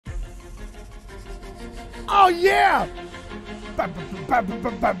Oh, yeah!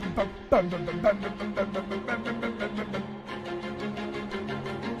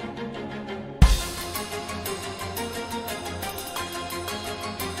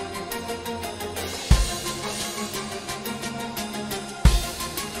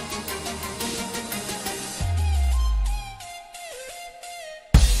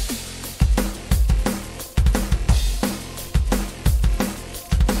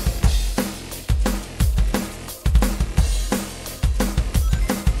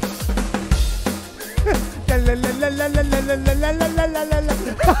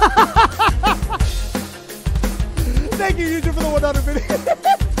 Thank you, YouTube, for the 100 video.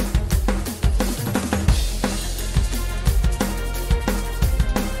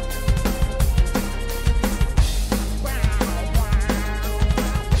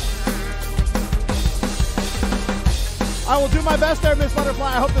 I will do my best there, Miss Butterfly.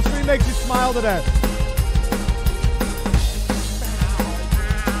 I hope the stream makes you smile today.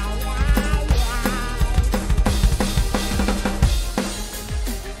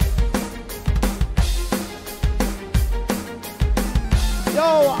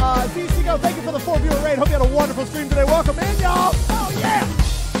 DC Go, thank you for the 4-viewer raid. Hope you had a wonderful stream today. Welcome in, y'all. Oh, yeah.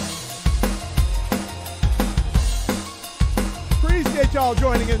 Appreciate y'all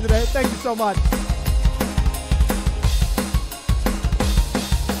joining in today. Thank you so much.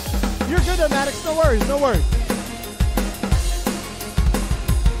 You're good, Maddox. No worries. No worries.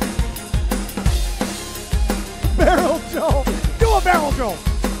 Barrel Joel. Do a Barrel Joel.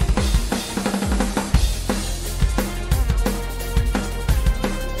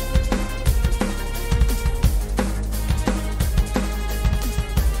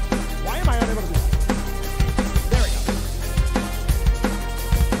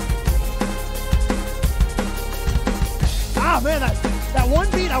 Man, that one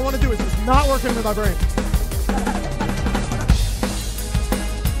beat I want to do is just not working with my brain.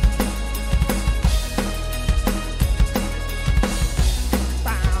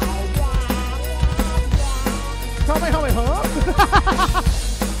 Kamehameha?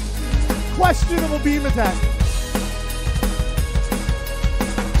 Questionable beam attack.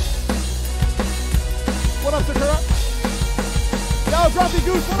 What up, Sakura? Yo, Grumpy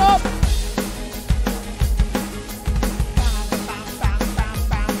Goose, what up?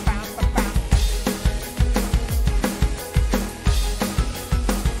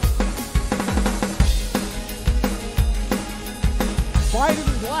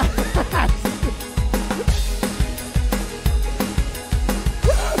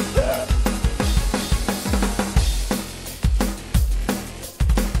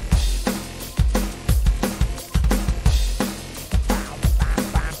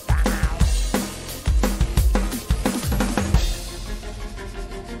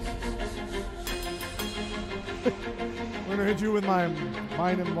 You with my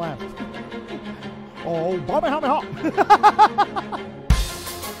mine and left. Oh, Bobby, help me hop.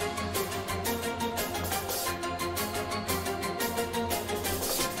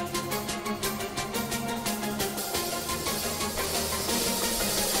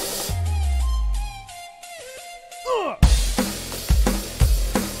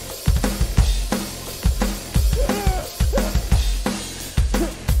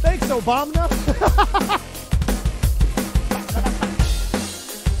 Thanks, Obama.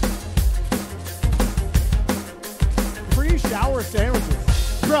 Sandwiches.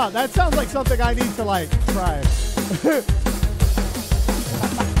 Bruh, that sounds like something I need to, like, try.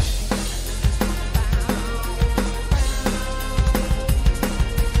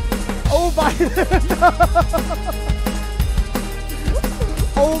 Oh, Biden.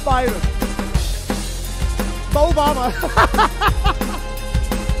 Oh, Biden. Bo-Obama.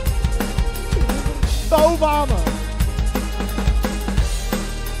 Bo-Obama.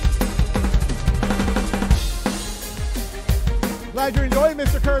 Glad you're enjoying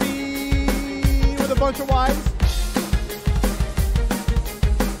Mr. Kirby with a bunch of wives.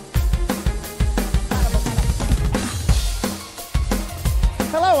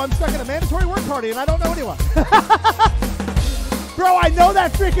 Hello, I'm stuck in a mandatory work party and I don't know anyone. Bro, I know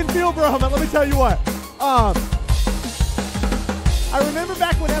that freaking feel, bro, but let me tell you what. I remember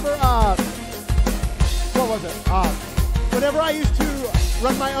back whenever, what was it? Whenever I used to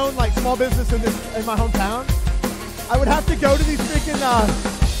run my own, like, small business in my hometown, I would have to go to these freaking,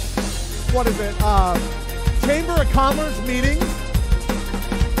 what is it, Chamber of Commerce meetings,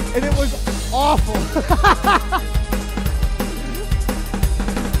 and it was awful.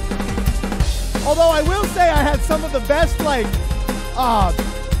 Although I will say I had some of the best, like,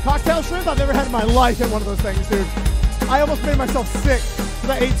 cocktail shrimp I've ever had in my life at one of those things, dude. I almost made myself sick because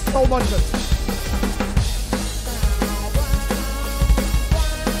I ate so much of it.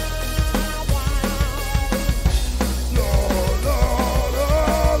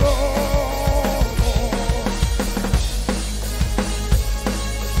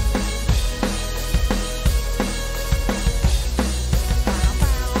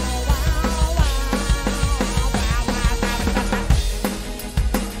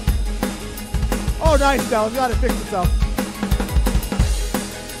 nice, Del. I'm glad it fixed itself.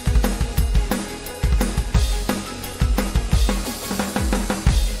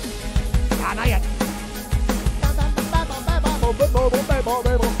 Ah, not yet.